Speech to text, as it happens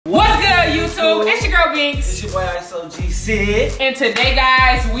YouTube? It's your girl Binks. It's your boy ISOG And today,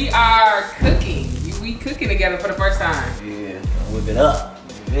 guys, we are cooking. We cooking together for the first time. Yeah, whip it up.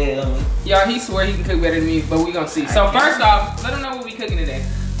 Y'all, he swear he can cook better than me, but we gonna see. So first off, let them know what we cooking today.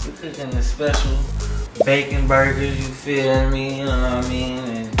 We're cooking the special bacon burgers, you feel me? You know what I mean?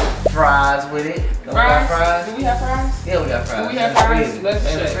 And fries with it. Don't Fries? fries? Do we have fries? Yeah, we got fries. Do we have fries? Let's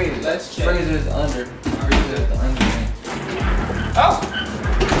check. Let's check. Freezer's under. Freezer's at the under. Oh,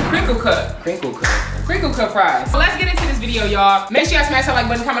 crinkle cut. Crinkle cut. Crinkle cut fries. So let's get into this video, y'all. Make sure y'all smash that like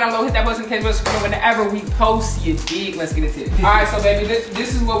button, comment down below, hit that button, catch us whenever we post, you dig. Let's get into it. All right, so baby,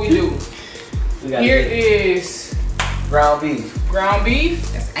 this is what we do. Here is ground beef. Ground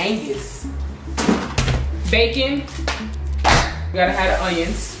beef. That's Angus. Bacon. We gotta have the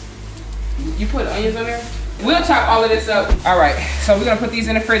onions. You put onions on there? We'll chop all of this up. All right, so we're gonna put these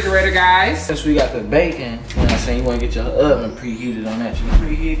in the refrigerator, guys. Since we got the bacon, you know what I'm saying, you wanna get your oven preheated on that. You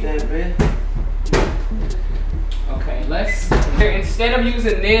preheat that, bitch. Okay, instead of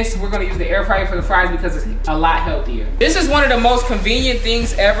using this, we're gonna use the air fryer for the fries because it's a lot healthier. This is one of the most convenient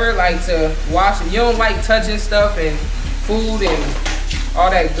things ever, like to wash. If you don't like touching stuff and food and all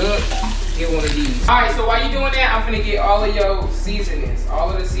that good, get one of these. All right, so while you doing that, I'm gonna get all of your seasonings,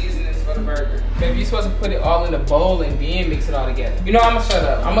 all of the seasonings for the burger. Baby, you're supposed to put it all in a bowl and then mix it all together. You know, I'm gonna shut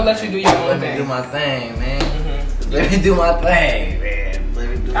up. I'm gonna let you do your own thing. Let me do my thing, man. Let me do my thing, man. Let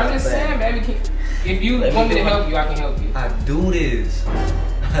me do my I'm just saying, baby. If you want me to help you, I can help you. I do this.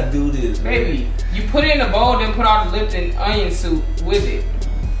 I do this, baby. You put it in a bowl, then put all the Lipton onion soup with it.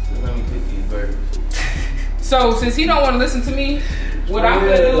 So let me cook these burgers. So since he don't want to listen to me, what I'm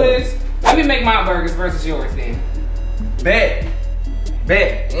gonna do is let me make my burgers versus yours then. Bet.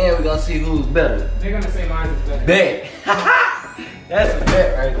 Bet. And we're gonna see who's better. They're gonna say mine is better. Bet. That's a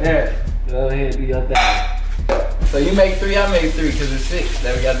bet right there. Go ahead, do your thing. So you make 3, I make 3, because it's 6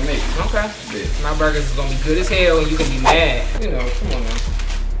 that we got to make. Okay. My burgers is going to be good as hell and you can be mad. You know, come on now.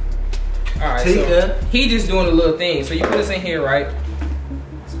 All right, so he just doing a little thing. So you put this in here, right?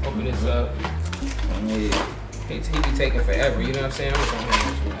 Let's open this up. Yeah. He be taking forever, you know what I'm saying? I'm just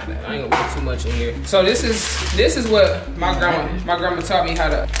gonna I ain't gonna put too much in here. So this is what my grandma taught me how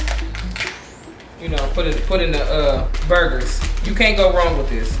to, you know, put in the burgers. You can't go wrong with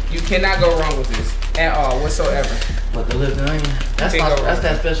this. You cannot go wrong with this at all whatsoever. But the Lipton onion, that's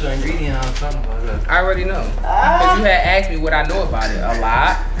that special ingredient I was talking about. I already know. Because you had asked me what I know about it a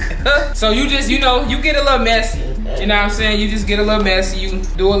lot. So you just, you know, you get a little messy. You know what I'm saying? You just get a little messy. You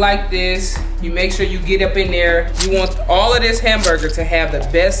do it like this. You make sure you get up in there. You want all of this hamburger to have the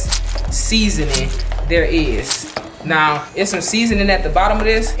best seasoning there is. Now, it's some seasoning at the bottom of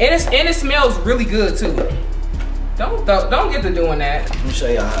this. And it smells really good too. Don't get to doing that. Let me show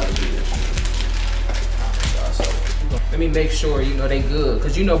y'all how to do this. Let me make sure, you know, they good.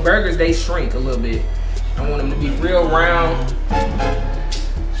 Because, you know, burgers, they shrink a little bit. I want them to be real round.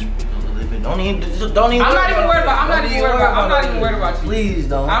 Don't even I'm not even worried about you. Please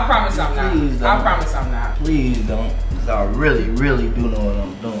don't. I promise I'm not. I promise I'm not. Please don't. Because I really, really do know what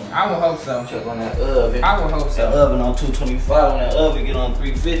I'm doing. I will hope so. Check on that oven. I will hope so. That oven on 225. When that oven get on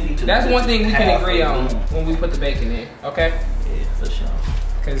 350. That's one thing we can agree on when we put the bacon in. Okay? Yeah, for sure.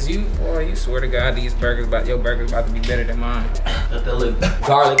 Cause you swear to God, your burgers about to be better than mine. Got that little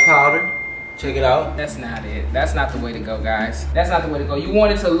garlic powder. Check it out. That's not it. That's not the way to go, guys. That's not the way to go. You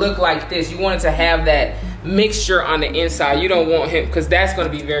want it to look like this. You want it to have that mixture on the inside. You don't want him, cause that's gonna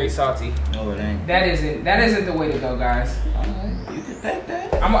be very salty. No, it ain't. That isn't the way to go, guys. Alright, you can take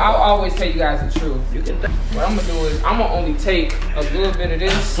that. I'll always tell you guys the truth. You can. What I'm gonna do is I'm gonna only take a little bit of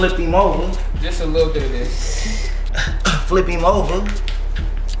this. Flip him over. Just a little bit of this. Flip him over.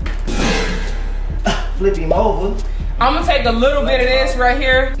 Flip him over. I'm gonna take a little bit of this right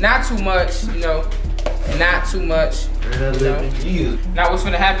here. Not too much, you know. Not too much. You know? Now what's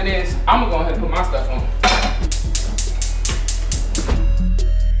gonna happen is I'm gonna go ahead and put my stuff on.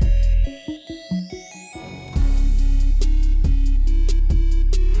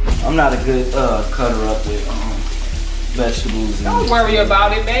 I'm not a good cutter up with vegetables. Don't worry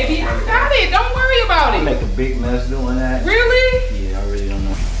about it, baby. I got it. Don't worry about it. I make a big mess doing that. Really? Yeah, I really don't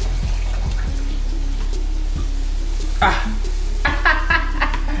know. Put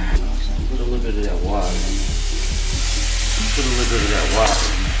a little bit of that water in. Put a little bit of that water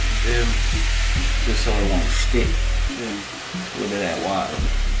in. Just so it won't stick. A little bit of that water.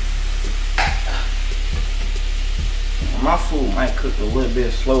 My food might cook a little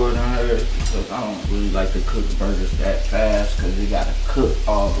bit slower than hers because I don't really like to cook burgers that fast because they gotta cook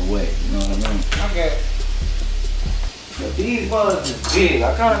all the way. You know what I mean? Okay. But these bugs is big.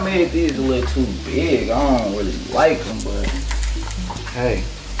 I kind of made these a little too big. I don't really like them, but hey.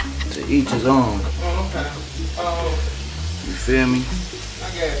 To each his own. Oh, okay. You feel me? I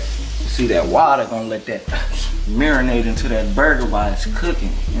guess. You see that water gonna let that marinate into that burger while it's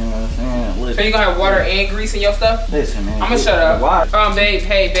cooking. You know what I'm saying? So you gonna have water and grease in your stuff? Listen, man. I'm gonna shut up. Babe,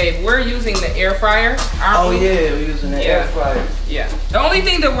 hey, babe, we're using the air fryer. Oh we? Yeah, we're using the air fryer. Yeah. The only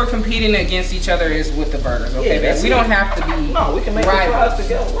thing that we're competing against each other is with the burgers. Okay, babe. We don't have to be. No, we can make the fries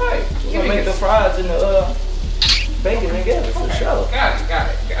together. Right. We can make the fries and the bacon together for sure. Got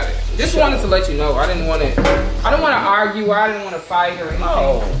it. Just wanted to let you know. I didn't want to argue. I didn't want to fight or anything.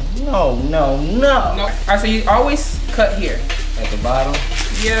 No. All right, so you always cut here. At the bottom?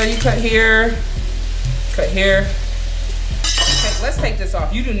 Yeah, you cut here. Cut here. Okay, let's take this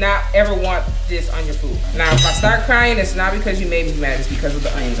off. You do not ever want this on your food. Now, if I start crying, it's not because you made me mad. It's because of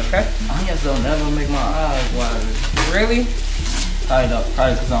the onions, okay? Onions don't never make my eyes water. Really? Probably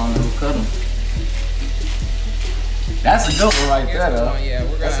because I don't know who cut them. That's a good one right there, though. Yeah,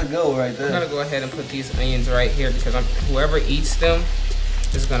 that's a good one right there. We're gonna go ahead and put these onions right here because whoever eats them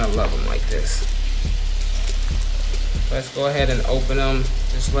is gonna love them like this. Let's go ahead and open them.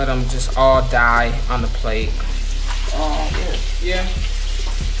 Just let them just all die on the plate. Yeah.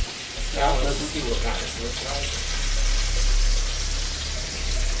 Now let's see what kind this looks like.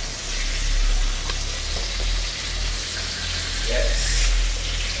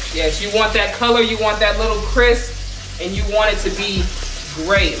 Yes, you want that color, you want that little crisp, and you want it to be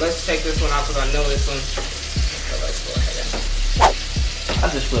great. Let's check this one out because I know this one. So let's go ahead. I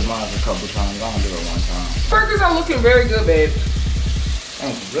just flipped mine a couple times. I don't do it one time. Burgers are looking very good, babe.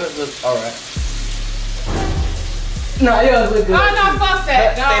 Thank you. Good. All right. No, yours look good. Oh, no, fuck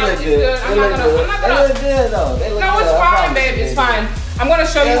that. No, they look good. I'm not gonna. They look good, though. They look no, good. it's fine, babe. It's fine. I'm gonna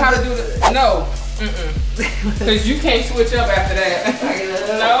show you how to do this. No. Because you can't switch up after that.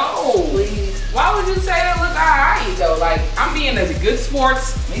 No. Please. Why would you say that look alright though? Like, I'm being a good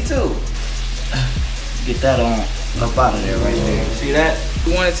sports. Me too. Get that on up out of there right there. See that?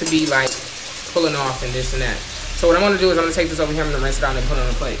 We want it to be like pulling off and this and that. So what I'm gonna do is I'm gonna take this over here, I'm gonna rinse it out and put it on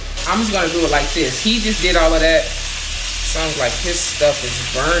the plate. I'm just gonna do it like this. He just did all of that. Sounds like his stuff is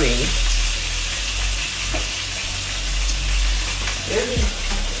burning.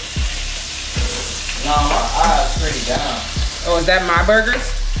 No, my eye's pretty down. Oh, is that my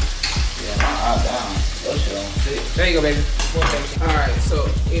burgers? Yeah, my eye down. Those shit on thick. There you go, baby. Alright, so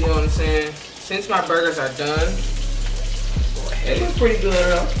you know what I'm saying? Since my burgers are done, go ahead. They look pretty good,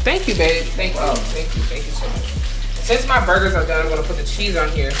 though. Thank you, babe. Thank you so much. Since my burgers are done, I'm gonna put the cheese on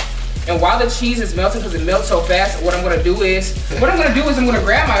here. And while the cheese is melting, because it melts so fast, what I'm gonna do is I'm gonna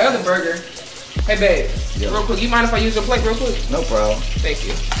grab my other burger. Hey, babe, real quick, you mind if I use your plate real quick? No problem. Thank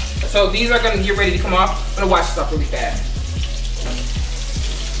you. So these are gonna get ready to come off. I'm gonna wash this off really fast.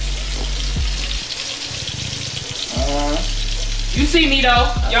 You see me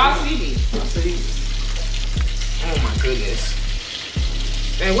though. Y'all see me. I see you. Oh my goodness.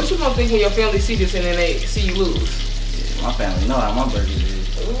 Man, what you gonna think when your family see this and then they see you lose? Yeah, my family know how my burgers is.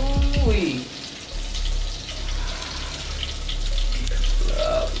 Ooh-wee.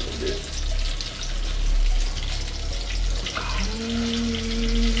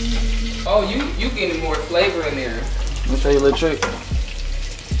 Oh, you getting more flavor in there. Let me show you a little trick.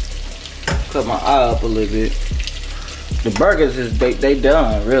 Cut my eye up a little bit. The burgers is they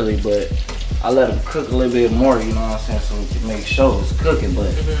done really, but I let them cook a little bit more, you know what I'm saying, so we can make sure it's cooking.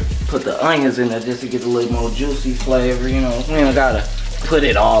 But put the onions in there just to get a little more juicy flavor, you know. We don't gotta put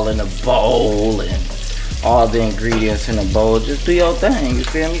it all in a bowl and all the ingredients in a bowl. Just do your thing, you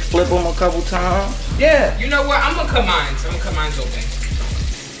feel me? Flip them a couple times. Yeah. You know what? I'm gonna cut mine. I'm gonna cut mine open.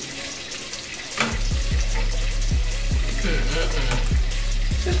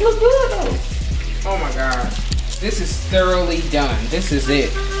 This look good though. Oh my God. This is thoroughly done. This is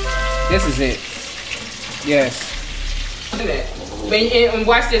it. This is it. Yes. And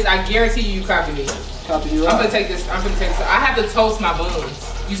watch this. I guarantee you copy me. Copy you I'm gonna take this. I have to toast my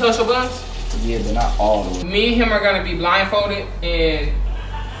buns. You toast your buns? Yeah, but not all the way. Me and him are gonna be blindfolded, and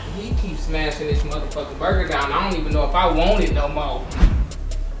he keeps smashing this motherfucking burger down. I don't even know if I want it no more.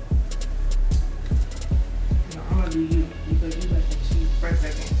 I'm gonna do you. You let that cheese for a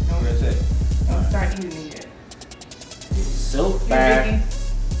second. Don't start eating it yet. So bad.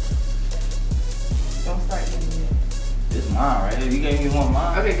 Don't start eating it. This is mine right here. You gave me one of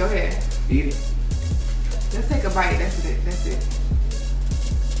mine. Okay, go ahead. Eat it. Let's take a bite. That's it. That's it.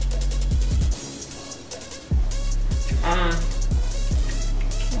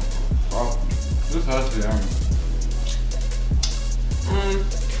 Oh, this has to be yummy.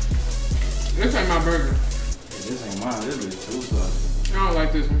 This ain't my burger. This ain't mine. This is too saucy. I don't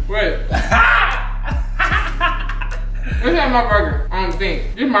like this one. Wait. This ain't my burger. I don't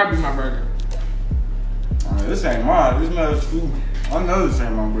think. This might be my burger. This ain't mine. This smells food. I know this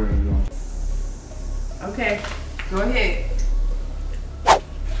ain't my burger though. Okay, go ahead.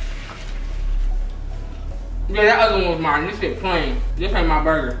 Yeah, that other one was mine. This shit plain. This ain't my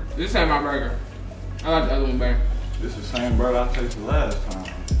burger. This ain't my burger. I like the other one better. This the same burger I tasted last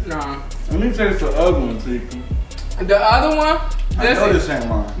time. Nah. Let me taste the other one, Tiki. The other one, I know this ain't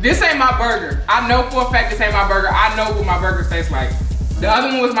mine. This ain't my burger. I know for a fact this ain't my burger. I know what my burger tastes like. The other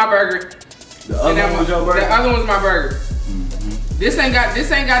one was my burger. The other one was your burger? The other one was my burger. Mm-hmm. This ain't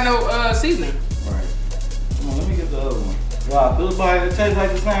got no seasoning. Right. Come on, let me get the other one. Wow, this body it tastes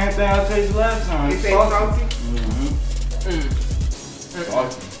like the same thing I tasted last time. It tastes salty? Mm-hmm.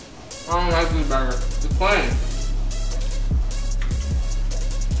 Salty. I don't like this burger. It's plain.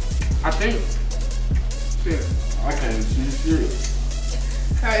 I think. Shit. I can't see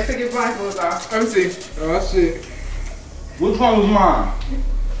shit. Alright, take your blindfolds off. Let me see. Oh shit. Which one was mine?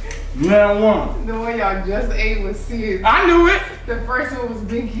 Man one. The one y'all just ate was Sears. I knew it. The first one was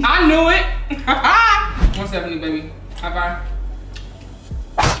Biggie. I knew it. 170, baby. High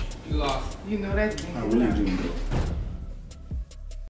five. You lost. You know that's I Biggie. really do.